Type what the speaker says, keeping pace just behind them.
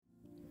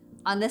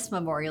On this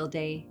Memorial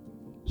Day,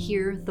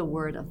 hear the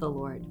word of the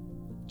Lord.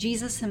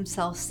 Jesus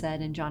himself said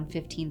in John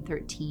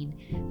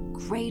 15:13,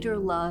 "Greater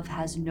love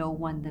has no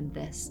one than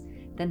this,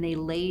 than they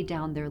lay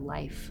down their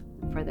life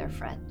for their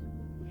friend."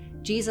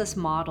 Jesus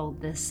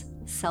modeled this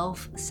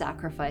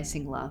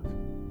self-sacrificing love,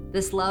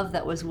 this love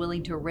that was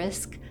willing to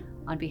risk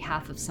on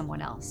behalf of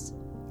someone else.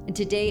 And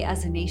today,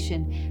 as a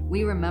nation,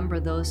 we remember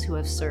those who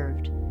have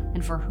served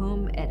and for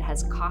whom it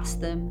has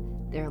cost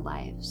them their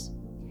lives.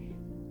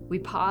 We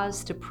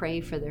pause to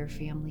pray for their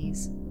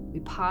families. We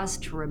pause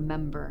to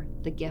remember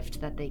the gift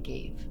that they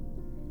gave,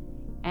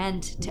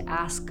 and to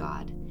ask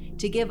God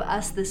to give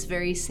us this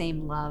very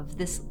same love,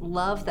 this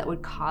love that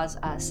would cause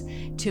us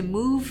to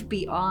move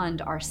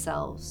beyond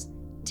ourselves,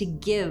 to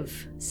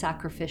give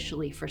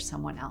sacrificially for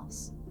someone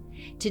else.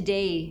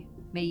 Today,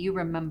 may you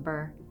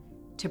remember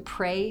to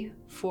pray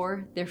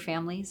for their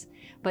families,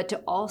 but to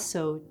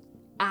also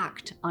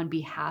act on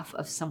behalf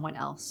of someone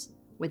else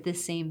with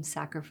this same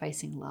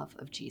sacrificing love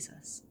of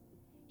Jesus.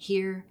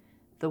 Hear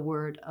the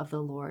word of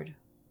the Lord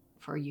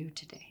for you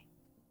today.